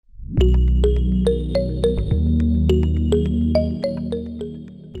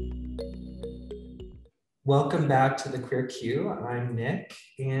Welcome back to the Queer Q. I'm Nick,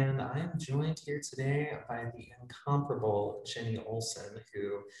 and I'm joined here today by the incomparable Jenny Olson,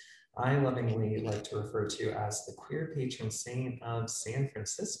 who I lovingly like to refer to as the queer patron saint of San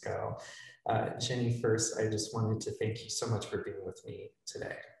Francisco. Jenny, first, I just wanted to thank you so much for being with me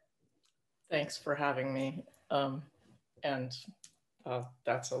today. Thanks for having me. And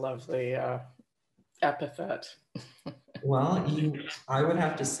that's a lovely epithet. Well, I would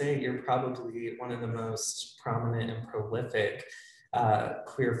have to say you're probably one of the most prominent and prolific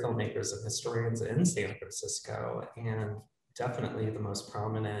queer filmmakers and historians in San Francisco, and definitely the most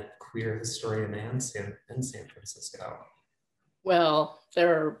prominent queer historian in San Francisco. Well,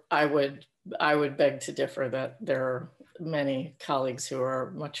 I would beg to differ that there are many colleagues who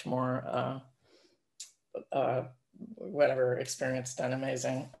are much more whatever experienced and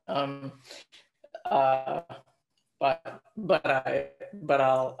amazing. Uh, but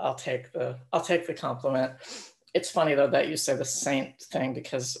I'll take the compliment. It's funny though that you say the saint thing,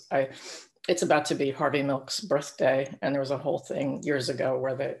 because it's about to be Harvey Milk's birthday, and there was a whole thing years ago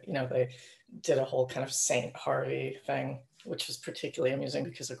where they did a whole kind of Saint Harvey thing, which was particularly amusing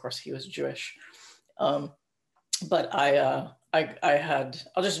because of course he was Jewish. But I had,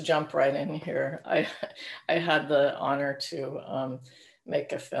 I'll just jump right in here. I had the honor to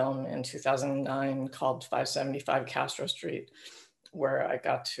make a film in 2009 called 575 Castro Street, where I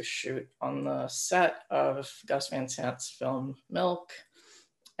got to shoot on the set of Gus Van Sant's film Milk,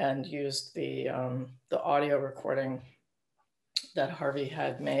 and used the audio recording that Harvey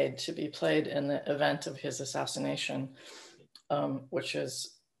had made to be played in the event of his assassination, which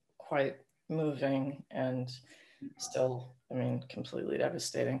is quite moving and still, I mean, completely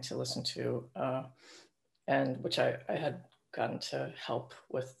devastating to listen to, and which I had gotten to help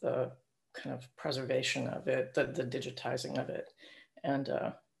with the kind of preservation of it, the digitizing of it. And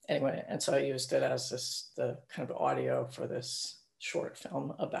anyway, and so I used it as the kind of audio for this short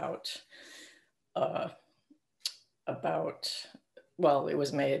film about, well, it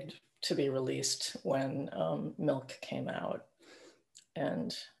was made to be released when Milk came out.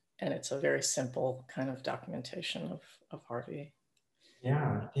 And it's a very simple kind of documentation of Harvey.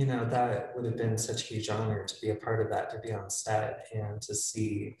 Yeah, that would have been such a huge honor to be a part of that, to be on set and to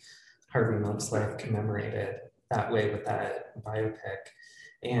see Harvey Milk's life commemorated that way with that biopic,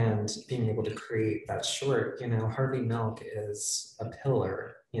 and being able to create that short. Harvey Milk is a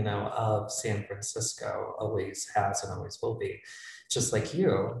pillar, of San Francisco, always has and always will be. Just like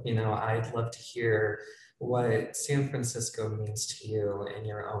you, I'd love to hear what San Francisco means to you in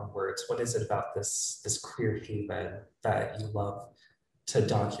your own words. What is it about this queer haven that you love to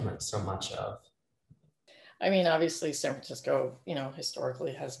document so much of? I mean, obviously San Francisco,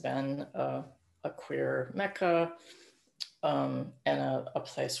 historically has been a queer mecca, and a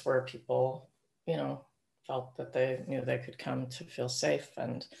place where people, felt that they knew they could come to feel safe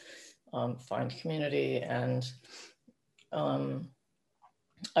and find community. And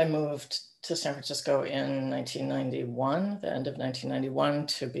I moved to San Francisco in 1991, the end of 1991,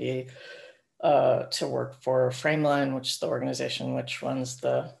 to work for Frameline, which is the organization which runs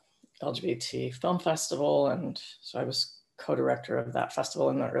the LGBT Film Festival. And so I was co-director of that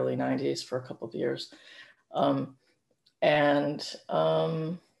festival in the early 90s for a couple of years. What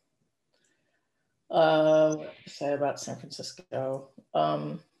to say about San Francisco?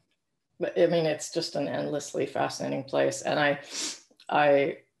 But I mean, it's just an endlessly fascinating place. And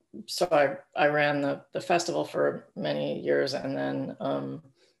I ran the festival for many years, and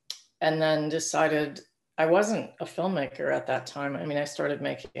then decided I wasn't a filmmaker at that time. I mean, I started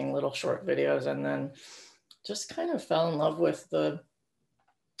making little short videos, and then just kind of fell in love with the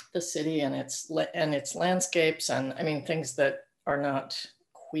city and its landscapes, and I mean, things that are not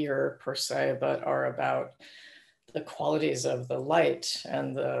queer per se, but are about the qualities of the light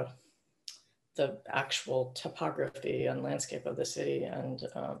and the actual topography and landscape of the city,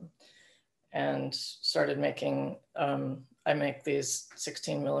 and started making, I make these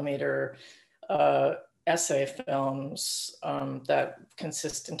 16 millimeter essay films that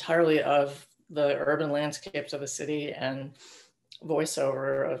consist entirely of the urban landscapes of the city and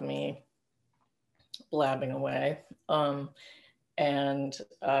voiceover of me blabbing away.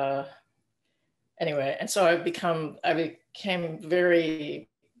 Anyway, and so I became very,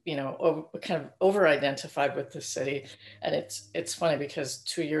 kind of over-identified with the city. And it's funny because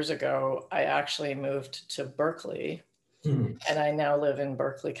 2 years ago, I actually moved to Berkeley, and I now live in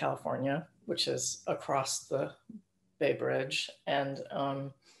Berkeley, California, which is across the Bay Bridge. And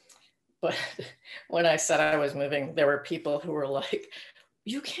but when I said I was moving, there were people who were like,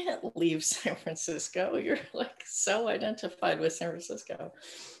 "You can't leave San Francisco. You're like so identified with San Francisco."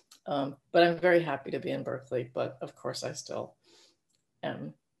 But I'm very happy to be in Berkeley, but of course I still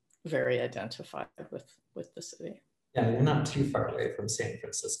am very identified with the city. Yeah, you're not too far away from San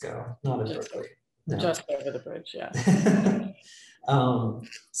Francisco, not in Just, Berkeley. No. just over the bridge, yeah.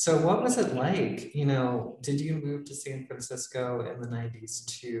 So what was it like? You know, did you move to San Francisco in the 90s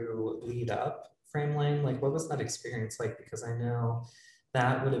to lead up Frameline? Like, what was that experience like? Because I know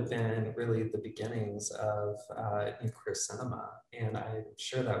that would have been really the beginnings of new queer cinema. And I'm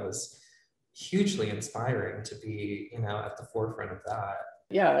sure that was hugely inspiring to be, you know, at the forefront of that.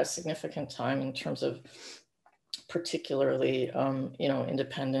 Yeah, a significant time in terms of particularly, you know,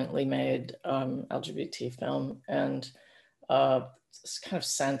 independently made LGBT film, and this kind of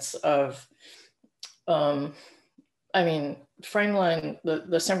sense of, I mean, Frameline,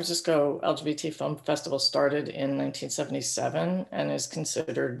 the San Francisco LGBT Film Festival started in 1977 and is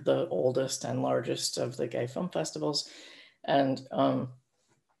considered the oldest and largest of the gay film festivals. And,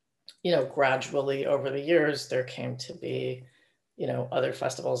 you know, gradually over the years, there came to be, you know, other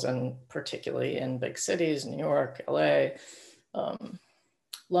festivals, and particularly in big cities, New York, LA,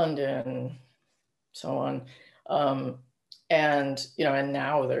 London, so on. And, you know, and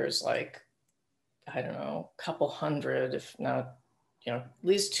now there's like, I don't know, a couple hundred, if not, you know, at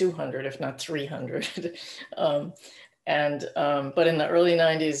least 200, if not 300. But in the early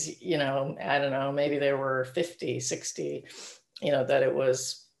 90s, you know, I don't know, maybe there were 50, 60, you know, that it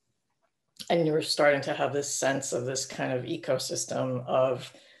was, and you were starting to have this sense of this kind of ecosystem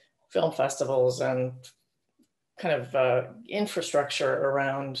of film festivals and kind of infrastructure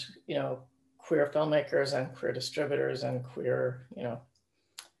around, you know, queer filmmakers and queer distributors and queer, you know,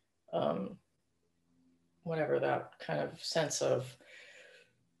 whatever that kind of sense of,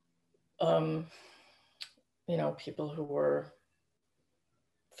 you know, people who were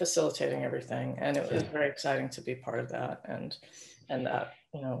facilitating everything. And it was very exciting to be part of that. And that,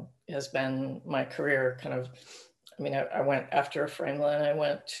 you know, has been my career kind of, I mean, I went after Frameline, I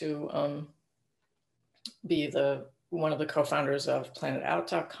went to be one of the co-founders of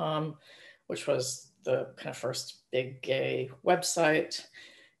PlanetOut.com, which was the kind of first big gay website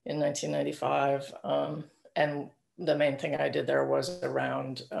in 1995. And the main thing I did there was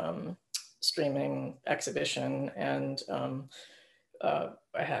around streaming exhibition. And I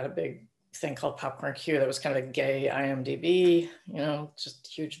had a big thing called Popcorn Q that was kind of a gay IMDb, you know, just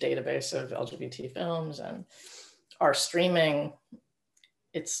huge database of LGBT films. And our streaming,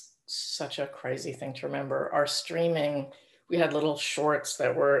 it's such a crazy thing to remember. Our streaming, we had little shorts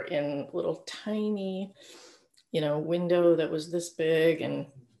that were in little tiny, you know, window that was this big, and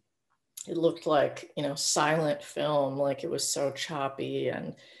it looked like, you know, silent film, like it was so choppy,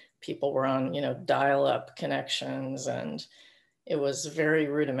 and people were on, you know, dial-up connections, and it was very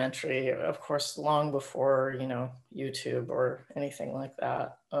rudimentary, of course, long before, you know, YouTube or anything like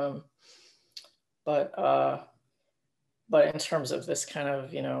that. But in terms of this kind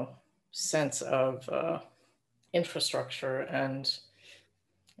of, you know, sense of infrastructure, and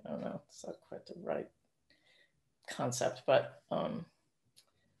I don't know, it's not quite the right concept, but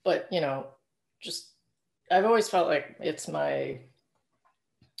you know, just, I've always felt like it's my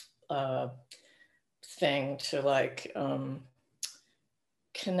thing to like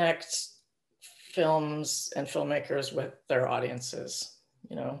connect films and filmmakers with their audiences,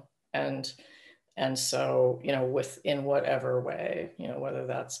 you know, and so, you know, in whatever way, you know, whether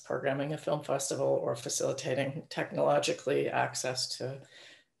that's programming a film festival or facilitating technologically access to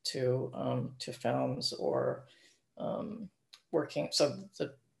films, or working. So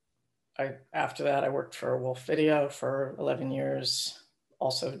after that, I worked for Wolf Video for 11 years,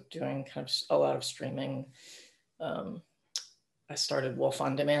 also doing kind of a lot of streaming. I started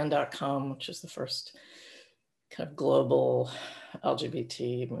wolfondemand.com, which is the first kind of global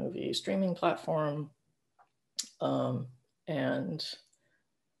LGBT movie streaming platform. And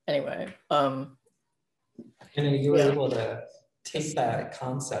anyway. You know, you were able to take that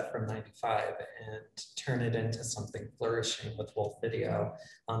concept from 95 and turn it into something flourishing with Wolf Video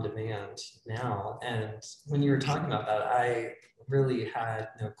on Demand now. And when you were talking about that, I really had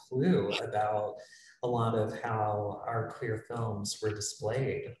no clue about a lot of how our queer films were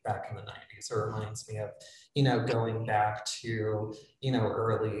displayed back in the 90s. It reminds me of, you know, going back to, you know,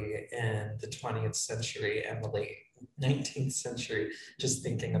 early in the 20th century and the late 19th century, just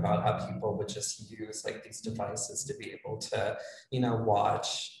thinking about how people would just use like these devices to be able to, you know,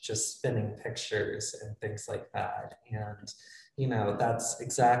 watch just spinning pictures and things like that. And, you know, that's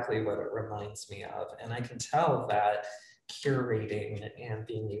exactly what it reminds me of. And I can tell that curating and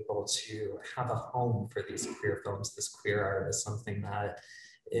being able to have a home for these queer films, this queer art, is something that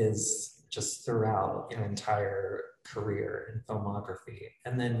is just throughout your entire career in filmography.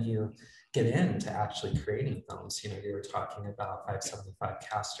 And then you get into actually creating films. You know, you were talking about 575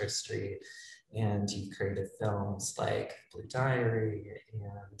 Castor Street, and you created films like Blue Diary.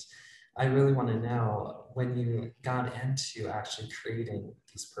 And I really want to know, when you got into actually creating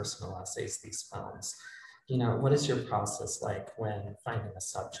these personal essays, these films, you know, what is your process like when finding a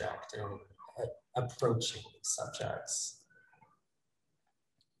subject and approaching these subjects?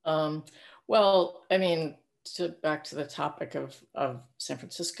 Um, well, I mean, back to the topic of San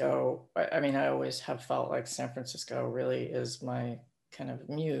Francisco, I mean, I always have felt like San Francisco really is my kind of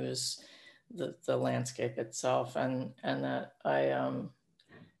muse, the landscape itself, and that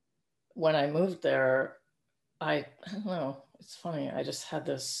when I moved there, I don't know, it's funny, I just had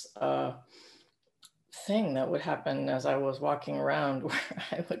this thing that would happen as I was walking around where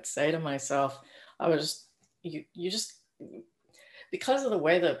I would say to myself, I was, you just, because of the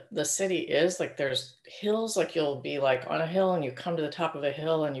way that the city is, like there's hills, like you'll be like on a hill and you come to the top of a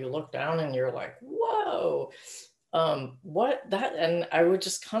hill and you look down and you're like, whoa, what that, and I would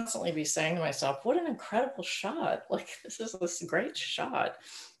just constantly be saying to myself, what an incredible shot. Like this is this great shot.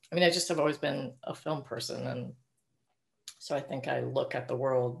 I mean, I just have always been a film person. And so I think I look at the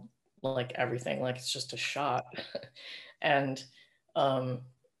world like everything, like it's just a shot. And, um,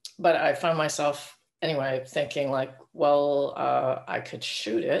 but I found myself anyway thinking like, well, I could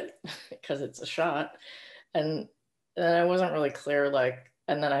shoot it because it's a shot. And then I wasn't really clear, like,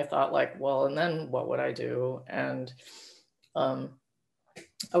 and then I thought like, well, and then what would I do? And um,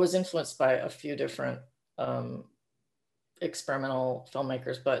 I was influenced by a few different um, experimental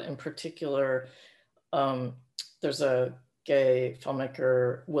filmmakers, but in particular, there's a gay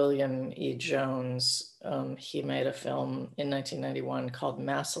filmmaker, William E. Jones. He made a film in 1991 called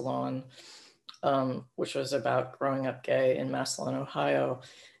Massillon, which was about growing up gay in Massillon, Ohio,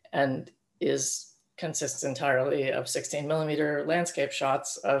 and consists entirely of 16 millimeter landscape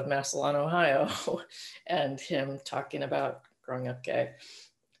shots of Massillon, Ohio, and him talking about growing up gay.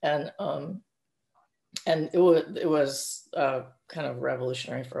 And it was kind of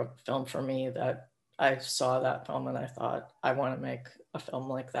revolutionary for a film for me, that I saw that film and I thought, I want to make a film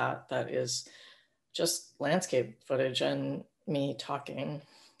like that, that is just landscape footage and me talking.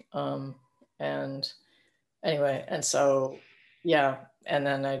 And anyway, and so, yeah. And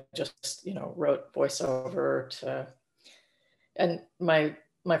then I just, wrote voiceover to, and my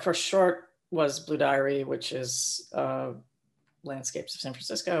first short was Blue Diary, which is landscapes of San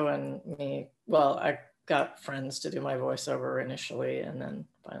Francisco, and me, well, I got friends to do my voiceover initially, and then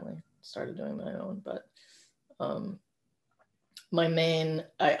finally started doing my own. But my main,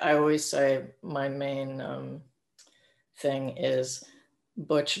 I always say my main thing is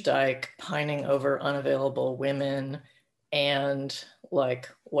Butch Dyke pining over unavailable women and like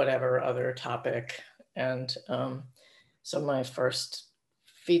whatever other topic. And so my first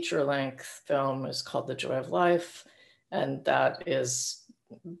feature length film is called The Joy of Life. And that is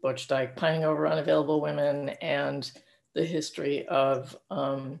Butch Dyke pining over unavailable women and the history of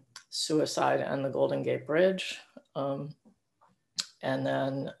suicide and the Golden Gate Bridge. And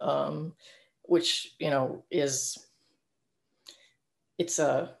then, which, it's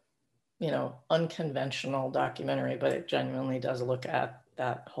a, unconventional documentary, but it genuinely does look at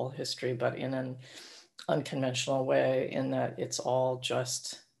that whole history, but in an unconventional way, in that it's all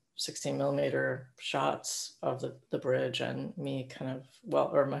just 16 millimeter shots of the bridge and me kind of,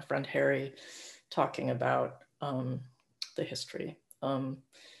 or my friend Harry talking about the history.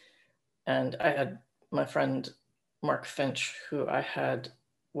 And I had my friend Mark Finch, who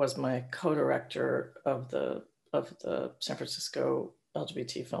was my co-director of the San Francisco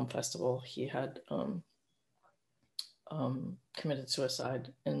LGBT Film Festival. He had committed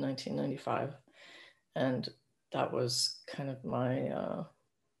suicide in 1995. And that was kind of my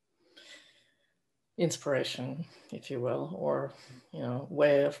inspiration, if you will, or,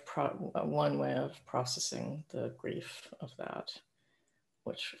 one way of processing the grief of that,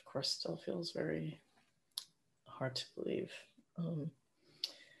 which of course still feels very hard to believe.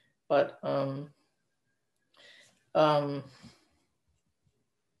 But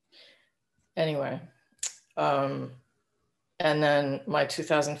anyway, and then my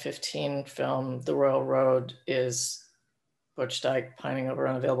 2015 film, The Royal Road, is Butch Dyke pining over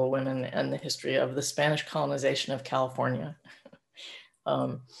unavailable women and the history of the Spanish colonization of California.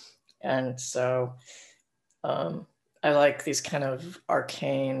 And so I like these kind of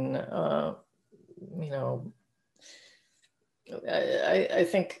arcane, I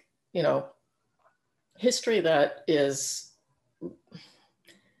think, history that is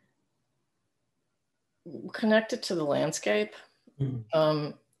connected to the landscape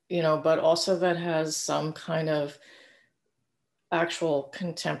but also that has some kind of actual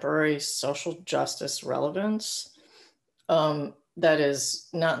contemporary social justice relevance, that is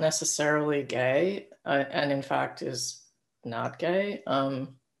not necessarily gay, and in fact is not gay, and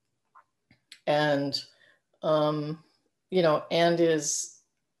and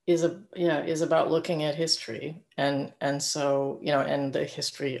is about looking at history, and so and the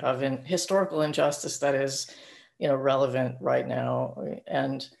history of historical injustice that is relevant right now.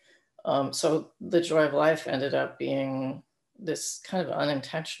 And so The Joy of Life ended up being this kind of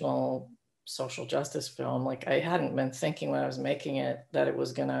unintentional social justice film. Like, I hadn't been thinking when I was making it that it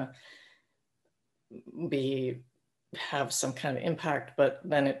was gonna have some kind of impact, but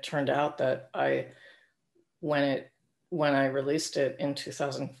then it turned out that when I released it in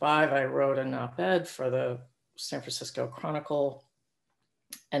 2005, I wrote an op-ed for the San Francisco Chronicle,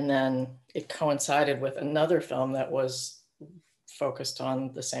 and then it coincided with another film that was focused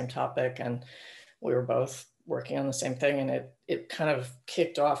on the same topic, and we were both working on the same thing, and it kind of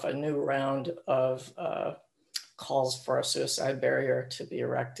kicked off a new round of calls for a suicide barrier to be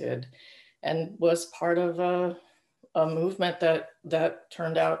erected, and was part of a movement that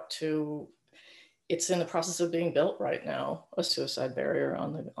turned out to, it's in the process of being built right now, a suicide barrier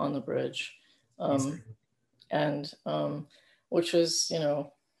on the bridge, and which is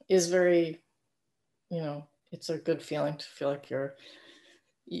is very, it's a good feeling to feel like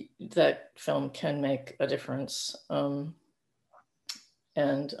that film can make a difference. And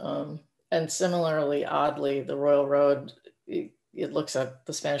similarly, oddly, The Royal Road, it looks at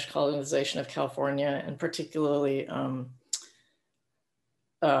the Spanish colonization of California, and particularly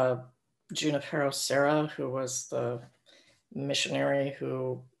Junipero Serra, who was the missionary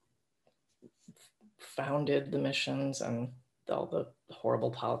who founded the missions, and all the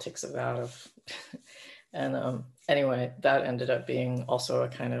horrible politics of that. And anyway, that ended up being also a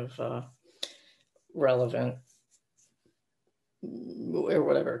kind of relevant, or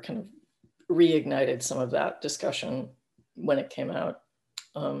whatever, kind of reignited some of that discussion when it came out.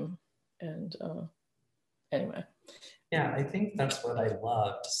 Anyway. Yeah, I think that's what I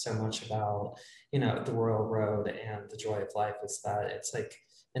loved so much about, The Royal Road and The Joy of Life, is that it's like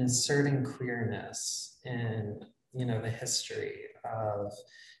inserting queerness in, the history of,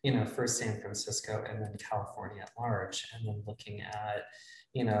 first San Francisco and then California at large, and then looking at,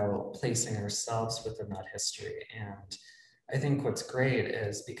 placing ourselves within that history. And I think what's great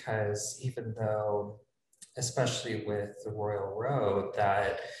is because even though, especially with The Royal Road,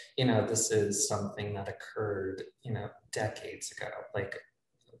 that this is something that occurred decades ago, like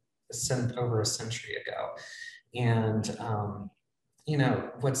over a century ago. And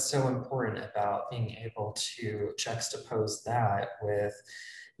what's so important about being able to juxtapose that with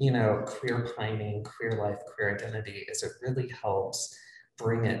queer pining, queer life, queer identity, is it really helps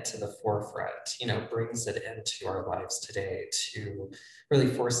bring it to the forefront, brings it into our lives today to really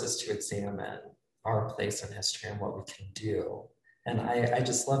force us to examine our place in history and what we can do. And I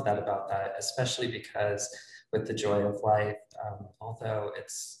just love that about that, especially because with The Joy of Life, although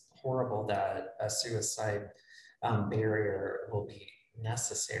it's horrible that a suicide barrier will be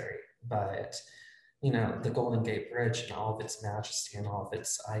necessary, but the Golden Gate Bridge and all of its majesty and all of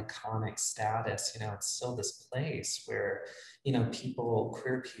its iconic status, it's still this place where,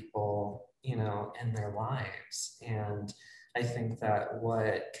 queer people, in their lives. And I think that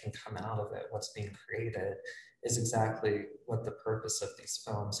what can come out of it, what's being created, is exactly what the purpose of these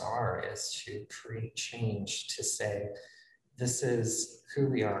films are, is to create change, to say, this is who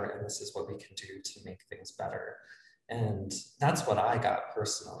we are and this is what we can do to make things better. And that's what I got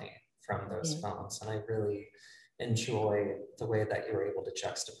personally from those films. And I really enjoy the way that you were able to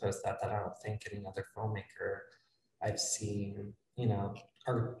juxtapose that I don't think any other filmmaker I've seen,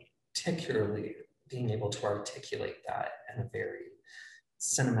 particularly being able to articulate that in a very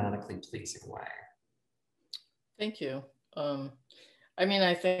cinematically pleasing way. Thank you. I mean,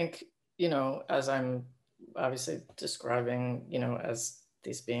 I think, as I'm obviously describing, as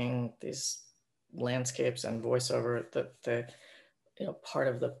these being these landscapes and voiceover, that the, part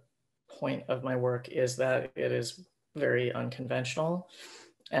of the point of my work is that it is very unconventional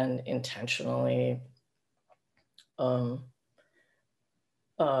and intentionally I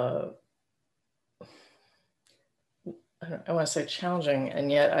want to say challenging,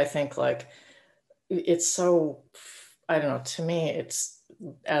 and yet I think like it's so, I don't know, to me it's,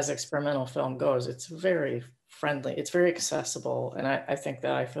 as experimental film goes, it's very friendly, it's very accessible, and I think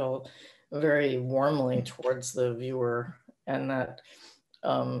that I feel very warmly towards the viewer, and that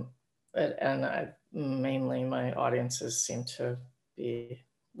mainly my audiences seem to be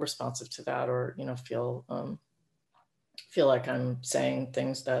responsive to that, or feel feel like I'm saying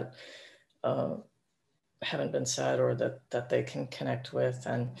things that haven't been said or that they can connect with.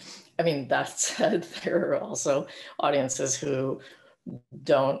 And I mean, that said, there are also audiences who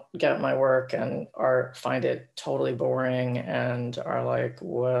don't get my work and find it totally boring and are like,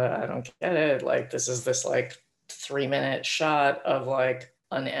 what, I don't get it. Like, this is this like 3-minute shot of like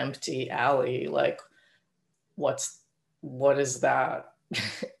an empty alley. Like, what is that?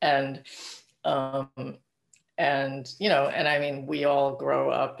 and um and and I mean, we all grow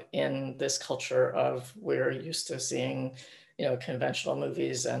up in this culture of, we're used to seeing conventional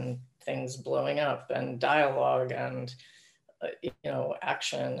movies and things blowing up and dialogue and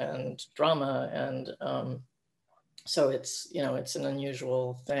action and drama, and so it's an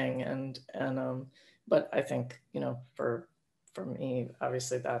unusual thing, and but I think for me,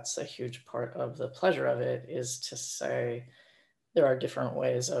 obviously that's a huge part of the pleasure of it, is to say there are different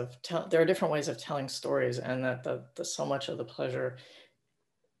ways of telling stories, and that the so much of the pleasure,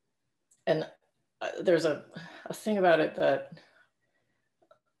 and there's a thing about it that,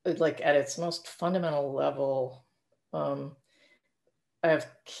 like, at its most fundamental level, I have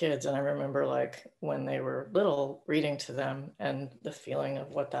kids, and I remember, like, when they were little, reading to them and the feeling of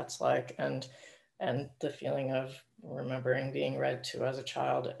what that's like, and the feeling of remembering being read to as a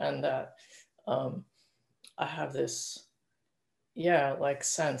child, and that I have this like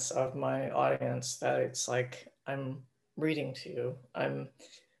sense of my audience, that it's like I'm reading to you, and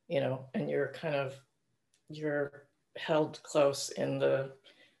you're held close in the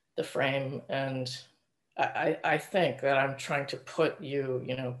frame, and I think that I'm trying to put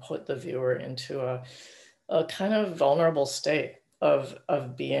put the viewer into a kind of vulnerable state of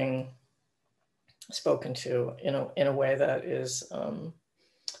being spoken to in a way that is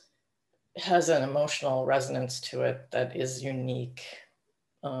has an emotional resonance to it that is unique,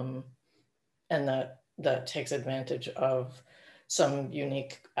 and that takes advantage of some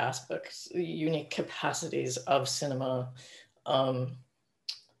unique aspects, unique capacities of cinema, to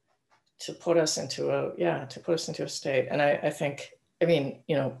put us into a state. And I think, I mean,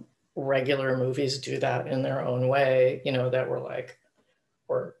 regular movies do that in their own way, that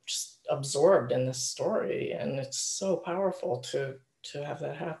we're just absorbed in this story, and it's so powerful to have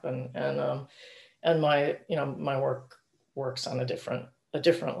that happen. And my work works on a different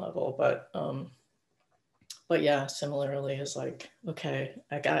level, but yeah, similarly is like, okay,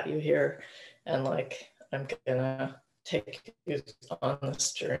 I got you here, and like, I'm gonna take you on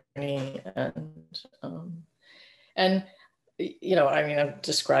this journey, and I mean, I'm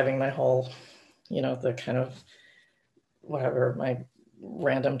describing my whole, the kind of whatever, my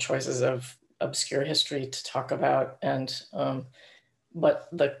random choices of obscure history to talk about, and but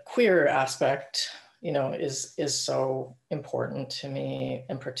the queer aspect, is so important to me,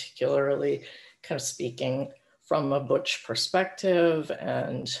 and particularly kind of speaking from a butch perspective,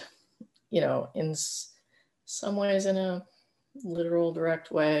 and in some ways in a literal,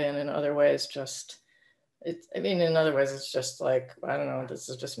 direct way, and in other ways just in other ways it's just like, I don't know, this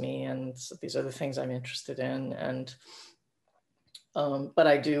is just me, and these are the things I'm interested in, and but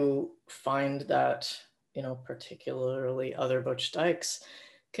I do find that particularly other butch dykes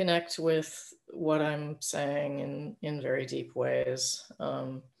connect with what I'm saying in very deep ways.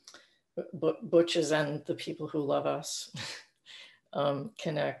 Butches and the people who love us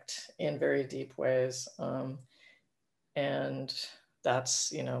connect in very deep ways, and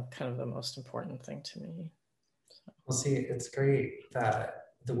that's kind of the most important thing to me. Well, see, it's great that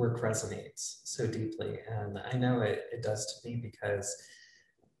the work resonates so deeply, and I know it does to me, because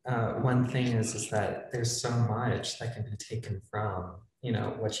one thing is that there's so much that can be taken from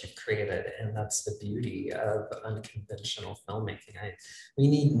what you've created, and that's the beauty of unconventional filmmaking. We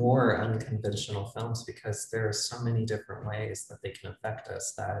need more unconventional films, because there are so many different ways that they can affect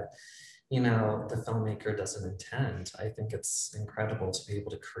us that the filmmaker doesn't intend. I think it's incredible to be able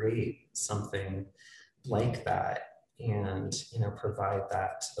to create something like that, and provide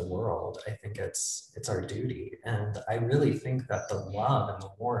that to the world. I think it's our duty, and I really think that the love and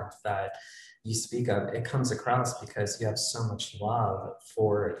the warmth that you speak of, it comes across because you have so much love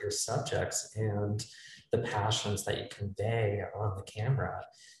for your subjects and the passions that you convey on the camera.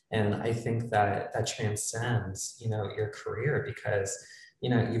 And I think that that transcends your career, because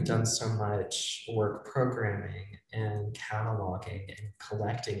you've done so much work programming and cataloging and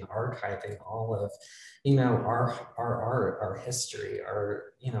collecting, archiving all of our art, our history,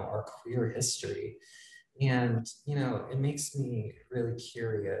 our queer history. And it makes me really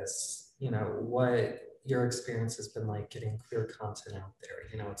curious what your experience has been like getting queer content out there.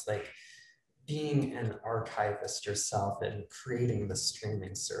 It's like being an archivist yourself and creating the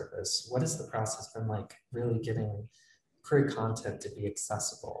streaming service. What has the process been like, really getting queer content to be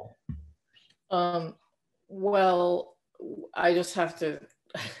accessible? Well, I just have to,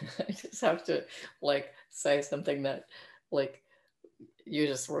 I just have to like say something that like you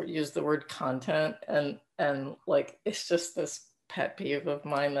just use the word content and like it's just this pet peeve of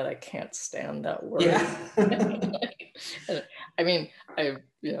mine that I can't stand that word. Yeah. I mean,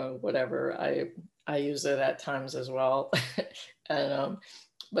 whatever. I use it at times as well, and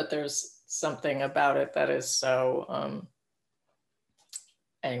but there's something about it that is so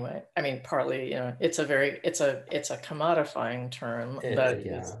anyway. I mean, partly, it's a commodifying term that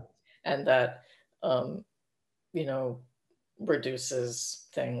Yeah. is, and that you know reduces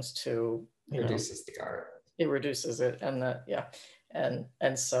things to Reduces the art. it reduces it, and that and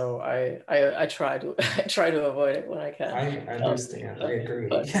so I try to I try to avoid it when I can. I understand. I agree.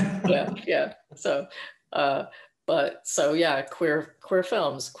 But yeah. So but so yeah, queer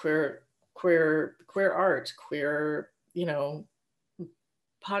films, queer art, queer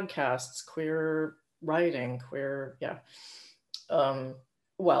podcasts, queer writing, queer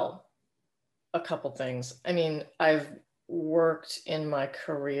well, a couple things. I mean, I've worked in my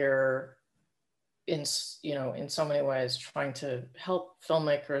career in so many ways trying to help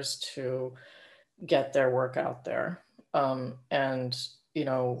filmmakers to get their work out there, and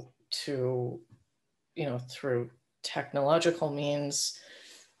to through technological means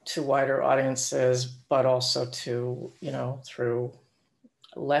to wider audiences, but also to through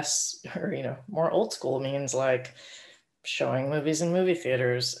less or more old school means like showing movies in movie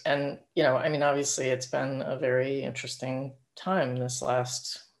theaters. And I mean, obviously it's been a very interesting time this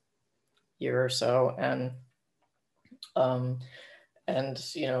last year or so, and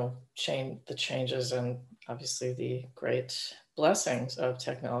the changes and obviously the great blessings of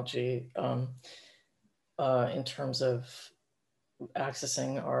technology in terms of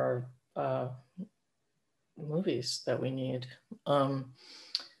accessing our movies that we need.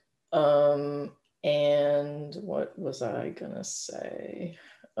 And what was I gonna say?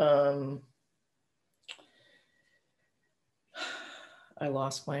 I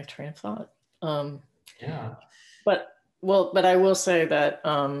lost my train of thought. Yeah. But I will say that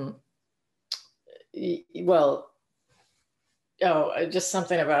just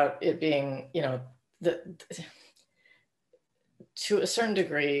something about it being, to a certain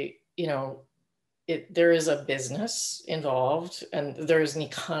degree, there is a business involved, and there is an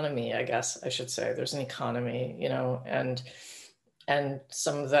economy, I guess I should say. There's an economy, and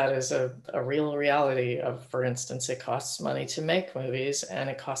some of that is a real reality of, for instance, it costs money to make movies, and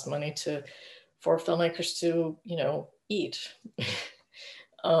it costs money for filmmakers to, eat,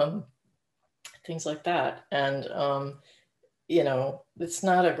 things like that. And, it's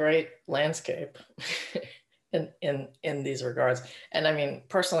not a great landscape in these regards. And I mean,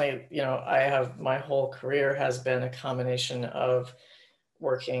 personally, my whole career has been a combination of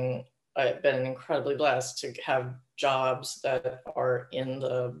working. I've been incredibly blessed to have jobs that are in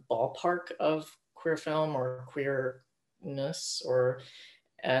the ballpark of queer film or queerness,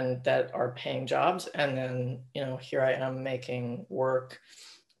 and that are paying jobs. And then, here I am making work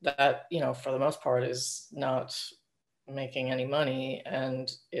that, for the most part is not making any money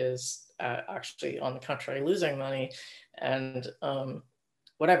and is actually, on the contrary, losing money. And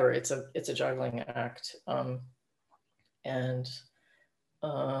whatever, it's a juggling act. And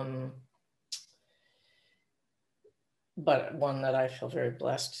but one that I feel very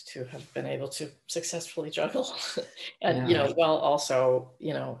blessed to have been able to successfully juggle. And while also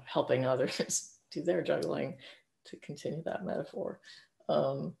helping others do their juggling, to continue that metaphor.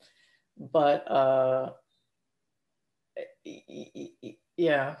 But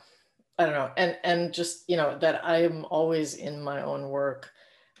yeah, I don't know. And just that I am always in my own work.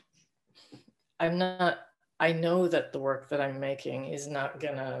 I know that the work that I'm making is not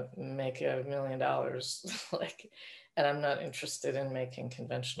gonna make $1 million, like, and I'm not interested in making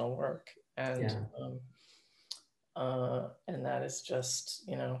conventional work. And and that is just,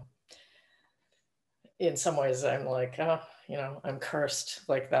 in some ways I'm like, I'm cursed.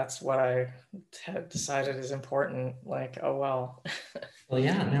 Like, that's what I had decided is important. Like, oh, well. Well,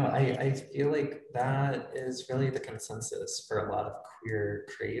 yeah, no, I feel like that is really the consensus for a lot of queer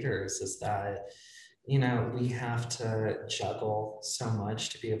creators, is that, we have to juggle so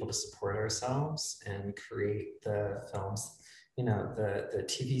much to be able to support ourselves and create the films, the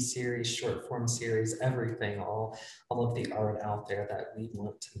TV series, short form series, everything, all of the art out there that we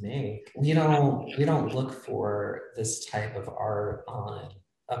want to make. We don't look for this type of art on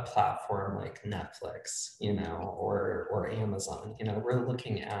a platform like Netflix, or Amazon. We're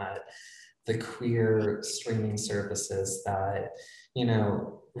looking at the queer streaming services that,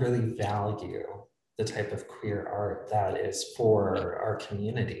 really value the type of queer art that is for our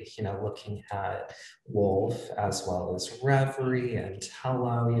community, you know, looking at Wolf as well as Reverie and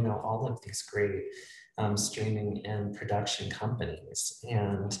Hello, you know, all of these great streaming and production companies.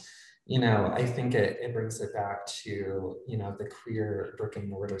 And, you know, I think it brings it back to, you know, the queer brick and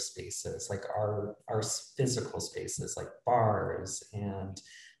mortar spaces, like our physical spaces, like bars and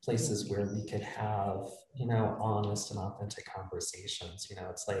places where we could have, you know, honest and authentic conversations. You know,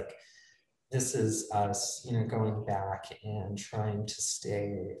 it's like, this is us, you know, going back and trying to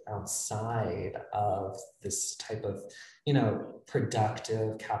stay outside of this type of, you know,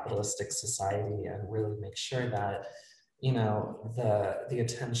 productive capitalistic society and really make sure that, you know, the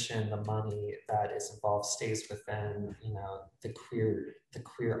attention, the money that is involved stays within, you know, the queer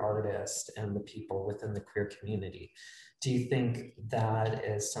artist and the people within the queer community. Do you think that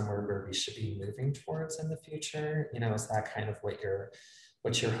is somewhere where we should be moving towards in the future? You know, is that kind of what you're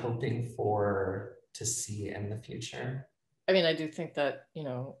hoping for to see in the future? I mean, I do think that, you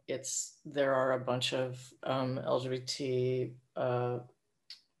know, there are a bunch of LGBT,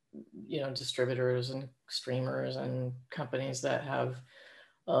 you know, distributors and streamers and companies that have,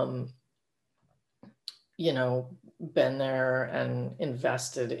 you know, been there and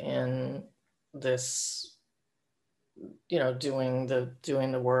invested in this, you know, doing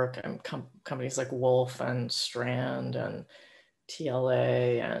the work, and companies like Wolf and Strand and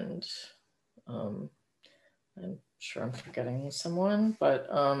TLA and I'm sure I'm forgetting someone, but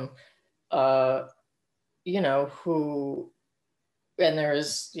you know, who, and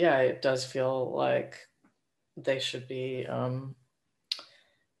yeah, it does feel like they should be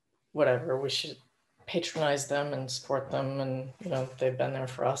whatever, we should patronize them and support them, and, you know, they've been there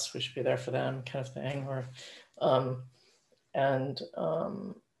for us, we should be there for them, kind of thing. Or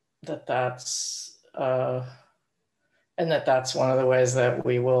and that's one of the ways that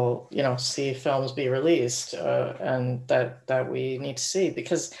we will, you know, see films be released, and that we need to see,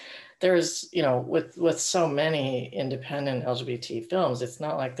 because there's, you know, with so many independent LGBT films, it's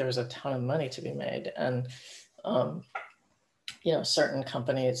not like there's a ton of money to be made. And you know, certain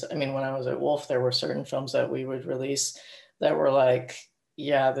companies, I mean, when I was at Wolf, there were certain films that we would release that were like,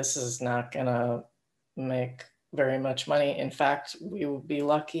 yeah, this is not gonna make very much money. In fact, we would be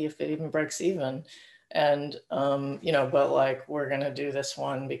lucky if it even breaks even. And you know, but like, we're gonna do this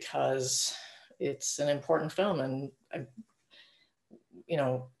one because it's an important film. And you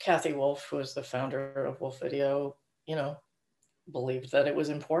know, Kathy Wolf, who is the founder of Wolf Video, you know, believed that it was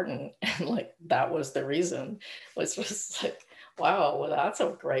important, and like, that was the reason. It was like, wow, well, that's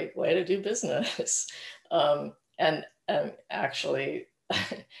a great way to do business. And actually,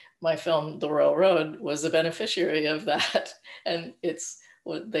 my film The Royal Road was a beneficiary of that. And it's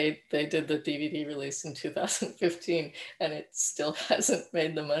what they did the DVD release in 2015, and it still hasn't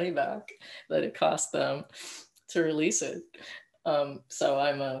made the money back that it cost them to release it. So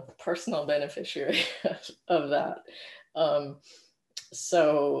I'm a personal beneficiary of that.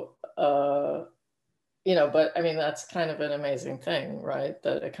 So you know, but I mean, that's kind of an amazing thing, right?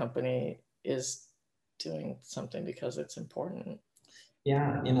 That a company is doing something because it's important.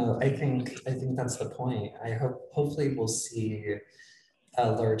 Yeah, you know, I think that's the point. Hopefully we'll see a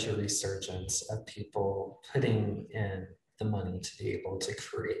larger resurgence of people putting in the money to be able to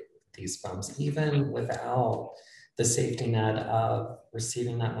create these films, even without the safety net of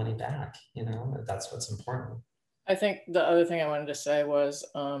receiving that money back. You know, that's what's important. I think the other thing I wanted to say was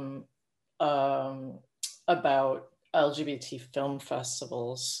about LGBT film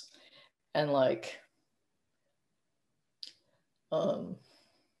festivals, and like,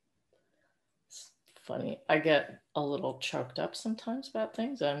 it's funny, I get a little choked up sometimes about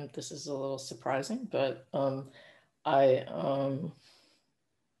things, and this is a little surprising, but I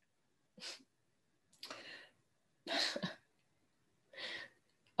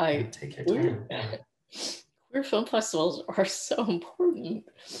Take your time. Queer film festivals are so important.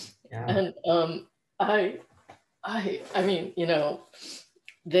 Yeah. And I mean, you know,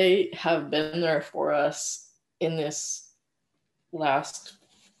 they have been there for us in this last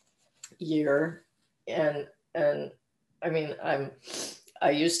year. And I mean, I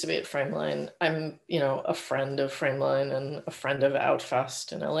used to be at Frameline. I'm, you know, a friend of Frameline and a friend of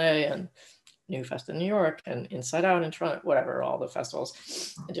Outfest in LA and New Fest in New York and Inside Out in Toronto, whatever, all the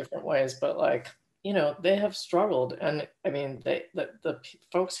festivals in different ways. But like, you know, they have struggled. And I mean, the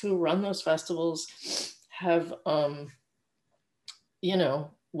folks who run those festivals have, you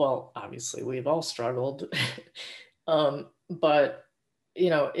know, well, obviously we've all struggled, but, you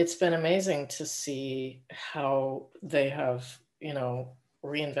know, it's been amazing to see how they have, you know,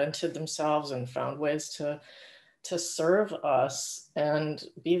 reinvented themselves and found ways to serve us and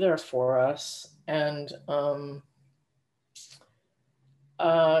be there for us. And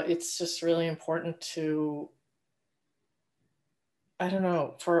it's just really important to, I don't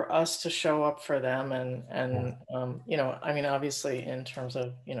know, for us to show up for them and you know, I mean, obviously in terms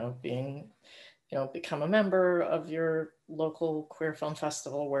of, you know, being, you know, become a member of your local queer film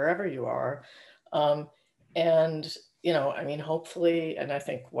festival, wherever you are. And, you know, I mean, hopefully, and I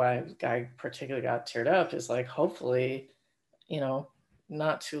think why I particularly got teared up is like, hopefully, you know,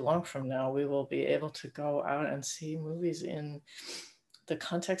 not too long from now, we will be able to go out and see movies in the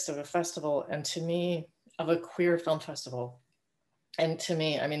context of a festival. And to me, of a queer film festival. And to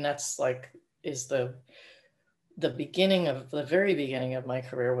me, I mean, that's like, is the beginning of the very beginning of my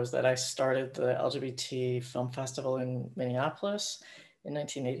career was that I started the LGBT Film Festival in Minneapolis in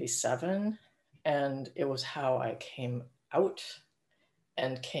 1987. And it was how I came out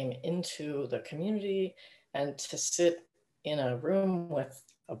and came into the community, and to sit in a room with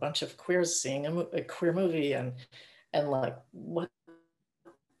a bunch of queers seeing a queer movie and like what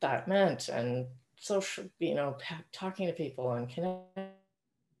that meant, and social, you know, talking to people and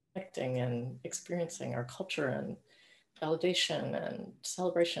connecting and experiencing our culture and validation and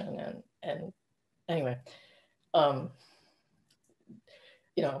celebration and anyway,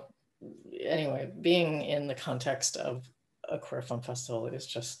 you know, anyway, being in the context of a queer film festival is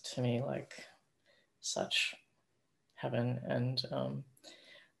just to me like such heaven, and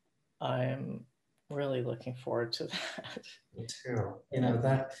I'm really looking forward to that. Me too. You know,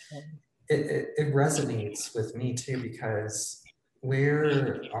 that it resonates with me too, because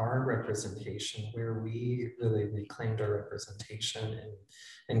where our representation, where we really reclaimed our representation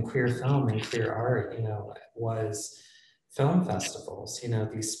in queer film and queer art, you know, was film festivals, you know,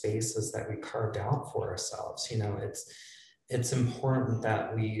 these spaces that we carved out for ourselves. You know, it's important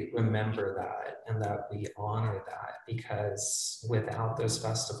that we remember that and that we honor that, because without those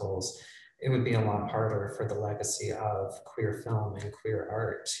festivals, it would be a lot harder for the legacy of queer film and queer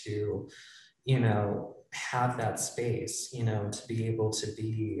art to, you know, have that space, you know, to be able to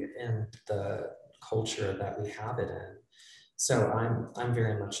be in the culture that we have it in. So I'm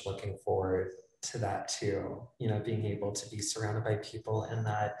very much looking forward to that too, you know, being able to be surrounded by people and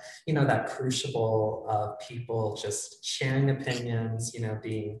that, you know, that crucible of people just sharing opinions, you know,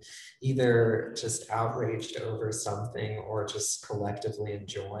 being either just outraged over something or just collectively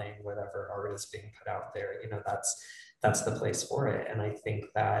enjoying whatever art is being put out there. You know, that's the place for it. And I think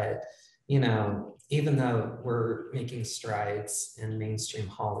that, you know, even though we're making strides in mainstream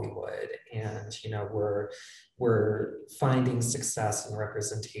Hollywood and, you know, we're finding success and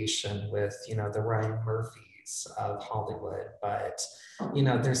representation with, you know, the Ryan Murphys of Hollywood, but, you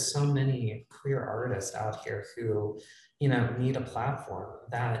know, there's so many queer artists out here who, you know, need a platform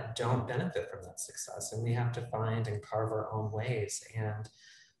that don't benefit from that success. And we have to find and carve our own ways. And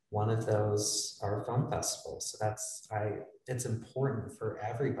one of those are film festivals. So it's important for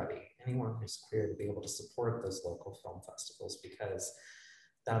everybody, anyone who's queer, to be able to support those local film festivals, because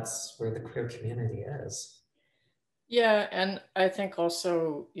that's where the queer community is. Yeah, and I think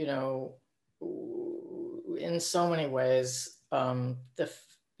also, you know, in so many ways,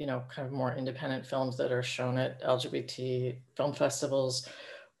 you know, kind of more independent films that are shown at LGBT film festivals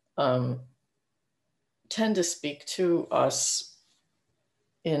um, tend to speak to us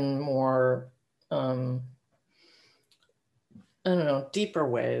in more, I don't know, deeper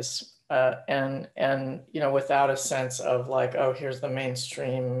ways. And you know, without a sense of like, oh, here's the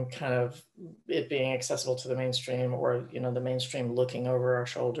mainstream, kind of it being accessible to the mainstream, or you know, the mainstream looking over our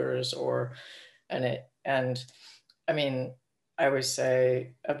shoulders, or and I mean, I always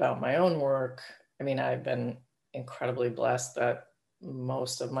say about my own work, I mean, I've been incredibly blessed that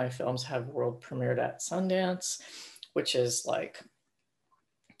most of my films have world premiered at Sundance, which is like,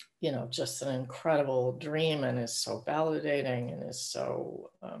 you know, just an incredible dream, and is so validating, and is so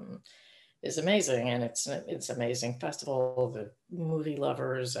is amazing. And it's amazing festival, the movie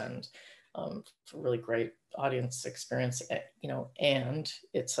lovers, and really great audience experience, you know, and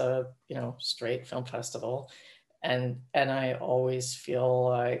it's a, you know, straight film festival. And I always feel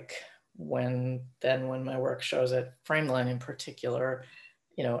like when my work shows at Frameline in particular,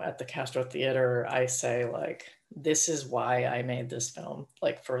 you know, at the Castro Theater, I say like, this is why I made this film,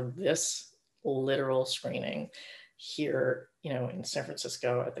 like for this literal screening here, you know, in San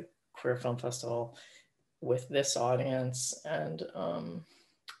Francisco at the Queer Film Festival with this audience, and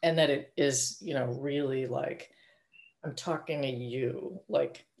that it is, you know, really like, I'm talking to you,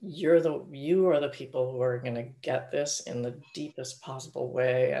 like you are the people who are going to get this in the deepest possible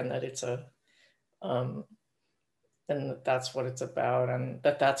way, and that it's a and that's what it's about, and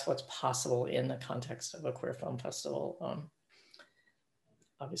that's what's possible in the context of a queer film festival.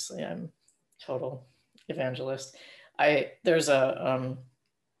 Obviously, I'm total evangelist. There's a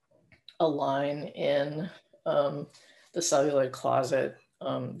line in The Celluloid Closet,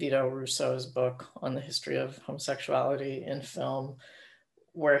 Vito Russo's book on the history of homosexuality in film,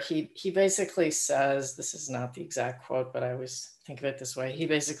 where he basically says, this is not the exact quote, but I always think of it this way. He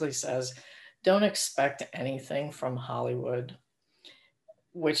basically says, don't expect anything from Hollywood,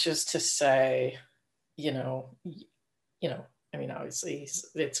 which is to say, you know, I mean, obviously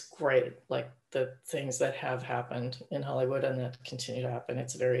it's great, like the things that have happened in Hollywood and that continue to happen.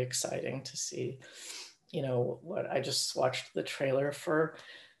 It's very exciting to see, what I just watched the trailer for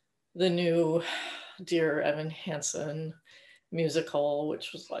the new Dear Evan Hansen musical,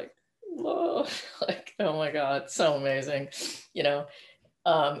 which was like, whoa, like, oh my God, so amazing,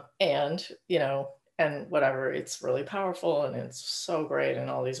 and whatever, it's really powerful and it's so great in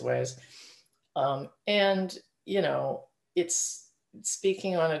all these ways. And, it's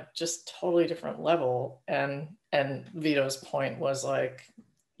speaking on a just totally different level. And Vito's point was like,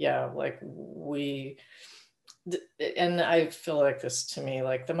 yeah, like and I feel like this, to me,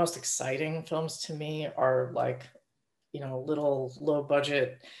 like the most exciting films to me are like, little low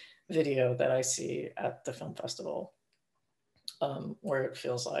budget video that I see at the film festival, where it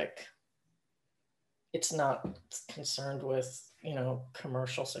feels like it's not concerned with,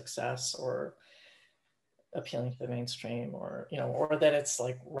 commercial success or appealing to the mainstream, or, or that it's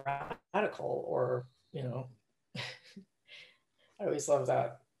like radical, or, I always love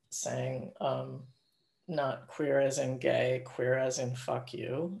that saying, not queer as in gay, queer as in fuck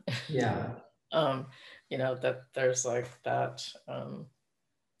you. Yeah. That there's like that, an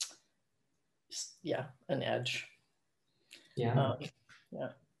edge. Yeah. Yeah.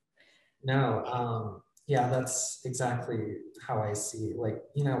 No, yeah, that's exactly how I see, like,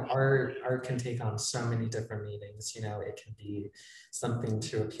 art can take on so many different meanings. It can be something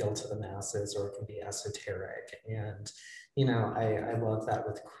to appeal to the masses, or it can be esoteric. And, I love that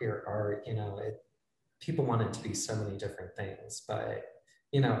with queer art, people want it to be so many different things, but,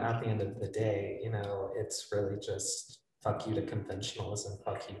 at the end of the day, it's really just fuck you to conventionalism,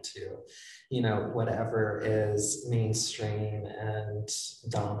 fuck you to, whatever is mainstream and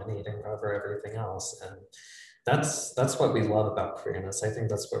dominating over everything else. And that's what we love about queerness. I think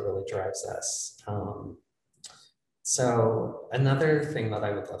that's what really drives us. So another thing that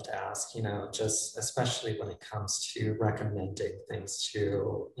I would love to ask, just especially when it comes to recommending things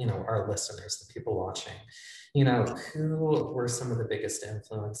to, our listeners, the people watching, who were some of the biggest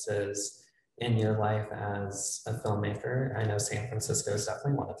influences in your life as a filmmaker? I know San Francisco is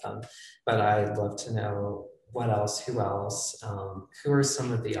definitely one of them, but I'd love to know what else, who else, who are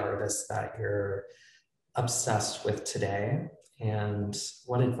some of the artists that you're obsessed with today? And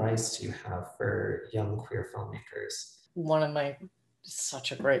what advice do you have for young queer filmmakers?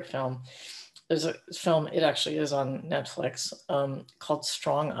 Such a great film. There's a film, it actually is on Netflix, called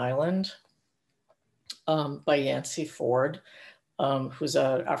Strong Island, by Yancey Ford, who's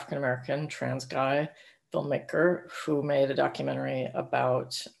an African-American trans guy filmmaker who made a documentary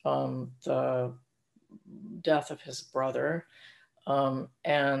about the death of his brother.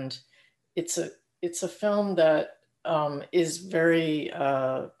 And it's a film that is very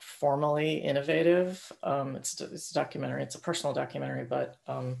formally innovative. It's a documentary. It's a personal documentary, but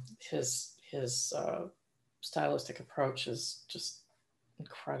his stylistic approach is just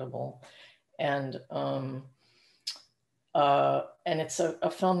incredible. And it's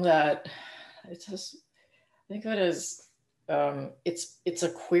a film that it has. I think of it as it's a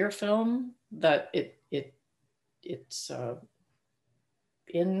queer film that it's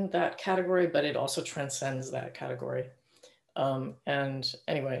in that category, but it also transcends that category. And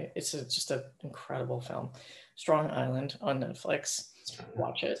anyway, it's just an incredible film. Strong Island on Netflix.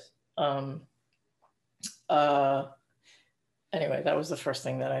 Watch it. Anyway, that was the first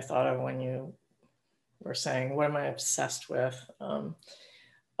thing that I thought of when you were saying, what am I obsessed with? On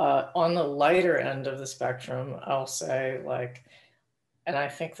the lighter end of the spectrum, I'll say, like, and I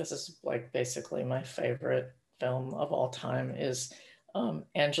think this is like basically my favorite film of all time, is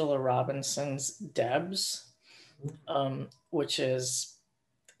Angela Robinson's Debs, which it's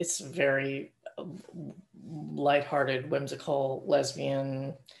very lighthearted, whimsical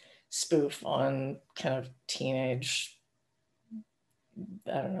lesbian spoof on kind of teenage,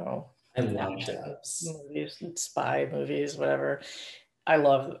 I don't know, I love Debs. movies, spy movies, whatever. I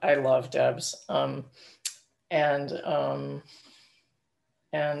love Debs, and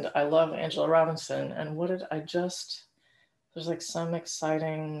I love Angela Robinson. And there's like some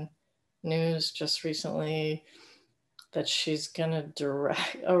exciting news just recently that she's gonna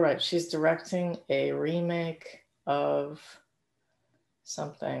direct. Oh, right, she's directing a remake of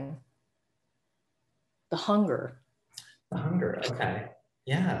something. The Hunger. The Hunger, okay.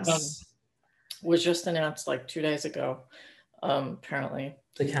 Yes. Was just announced like 2 days ago, apparently.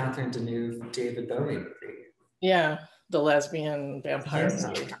 The Catherine Deneuve, David Bowie movie. Yeah, the lesbian vampire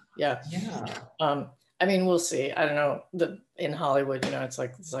movie. Yeah. I mean, we'll see. I don't know. In Hollywood, you know, it's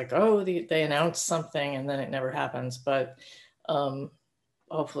like, oh, they announced something and then it never happens. But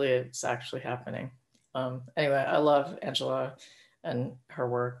hopefully, it's actually happening. Anyway, I love Angela and her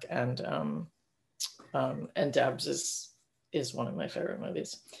work, and Debs is one of my favorite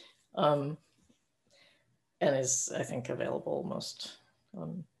movies, and is, I think, available most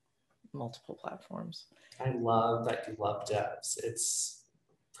on multiple platforms. I love that you love Debs. It's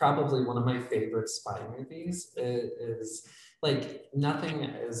probably one of my favorite spy movies. It is like, nothing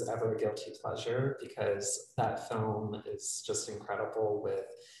is ever a guilty pleasure because that film is just incredible with,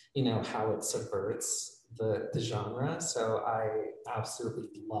 you know, how it subverts the genre. So I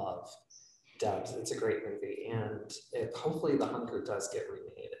absolutely love Debs. It's a great movie, and hopefully The Hunger does get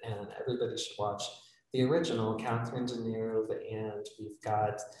remade, and everybody should watch the original, Catherine Deneuve, and we've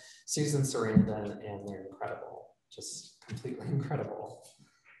got Susan Sarandon, and they're incredible, just completely incredible.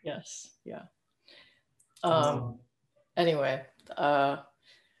 Yes, yeah. Anyway,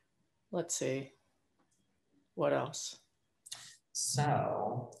 let's see, what else?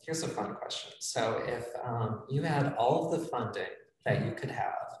 So here's a fun question. So if you had all of the funding that you could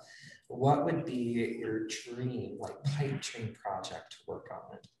have, what would be your dream, like, pipe dream project to work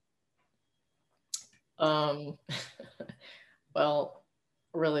on? Well,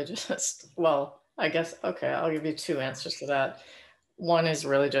 really just, well, I guess, okay, I'll give you two answers to that. One is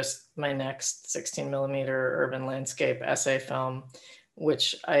really just my next 16 millimeter urban landscape essay film,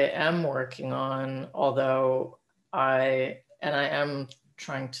 which I am working on, although I am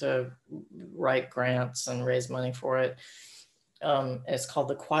trying to write grants and raise money for it. It's called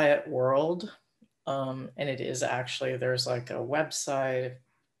The Quiet World. And it is actually, there's like a website,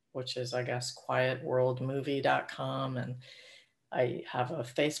 which is, I guess, quietworldmovie.com. And I have a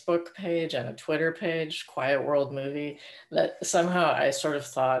Facebook page and a Twitter page, Quiet World Movie, that somehow I sort of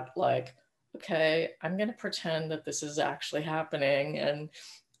thought, like, okay, I'm going to pretend that this is actually happening. And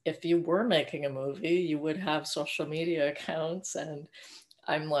if you were making a movie, you would have social media accounts. And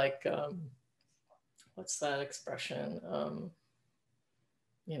I'm like, what's that expression?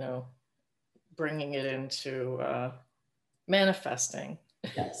 You know, bringing it into manifesting.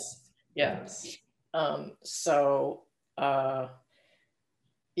 Yes. Yeah. So,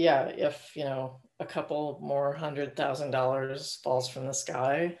 yeah, if, you know, a couple more $100,000 falls from the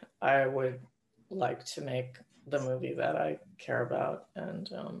sky, I would like to make the movie that I care about. And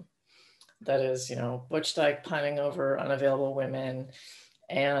that is, you know, Butch Dyke pining over unavailable women.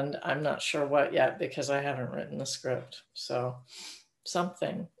 And I'm not sure what yet because I haven't written the script. So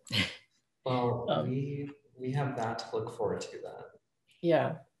something. Well, we have that to look forward to then.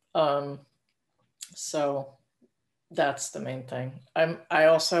 Yeah. So that's the main thing. One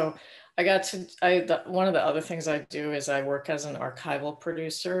of the other things I do is I work as an archival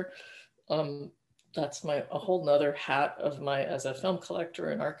producer. That's a whole nother hat of as a film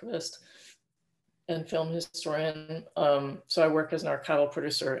collector and archivist and film historian. So I work as an archival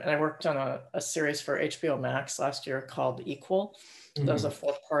producer, and I worked on a series for HBO Max last year called Equal. Mm-hmm. That was a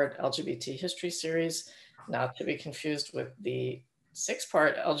 4-part LGBT history series, not to be confused with the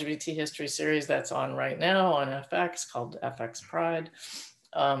 6-part LGBT history series that's on right now on FX called FX Pride.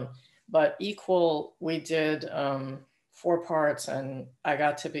 But Equal, we did 4 parts, and I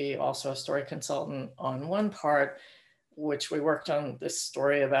got to be also a story consultant on 1 part, which we worked on this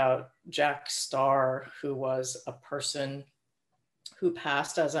story about Jack Starr, who was a person who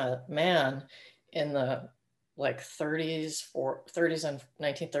passed as a man in the like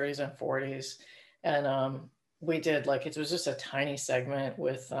 1930s and 40s. And we did, like, it was just a tiny segment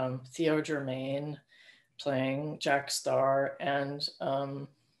with Theo Germain playing Jack Starr, and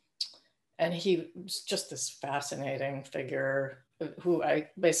he was just this fascinating figure who I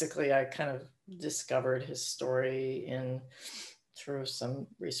kind of discovered his story through some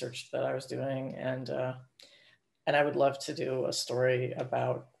research that I was doing, and I would love to do a story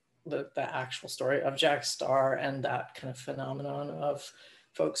about the actual story of Jack Starr and that kind of phenomenon of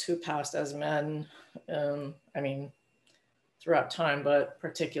folks who passed as men. I mean, throughout time, but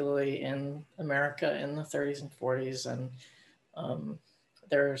particularly in America in the 30s and 40s, and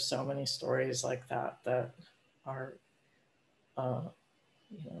there are so many stories like that are, you know,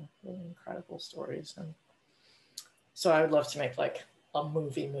 really incredible stories. And so I would love to make like a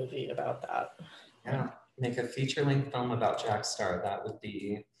movie about that. Yeah, make a feature-length film about Jack Starr. That would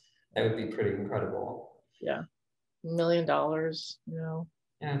be pretty incredible. Yeah, $1 million, you know.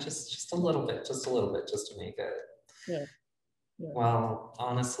 Yeah, just a little bit, just to make it. Yeah. Yeah. Well,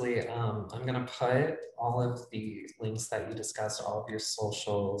 honestly, I'm gonna put all of the links that you discussed, all of your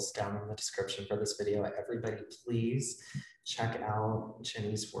socials down in the description for this video. Everybody, please check out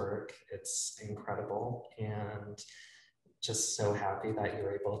Jenny's work. It's incredible, and just so happy that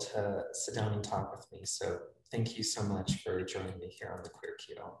you're able to sit down and talk with me. So thank you so much for joining me here on the Queer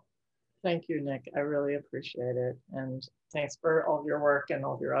Keto. Thank you, Nick. I really appreciate it. And thanks for all of your work and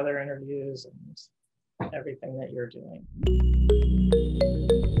all of your other interviews and everything that you're doing.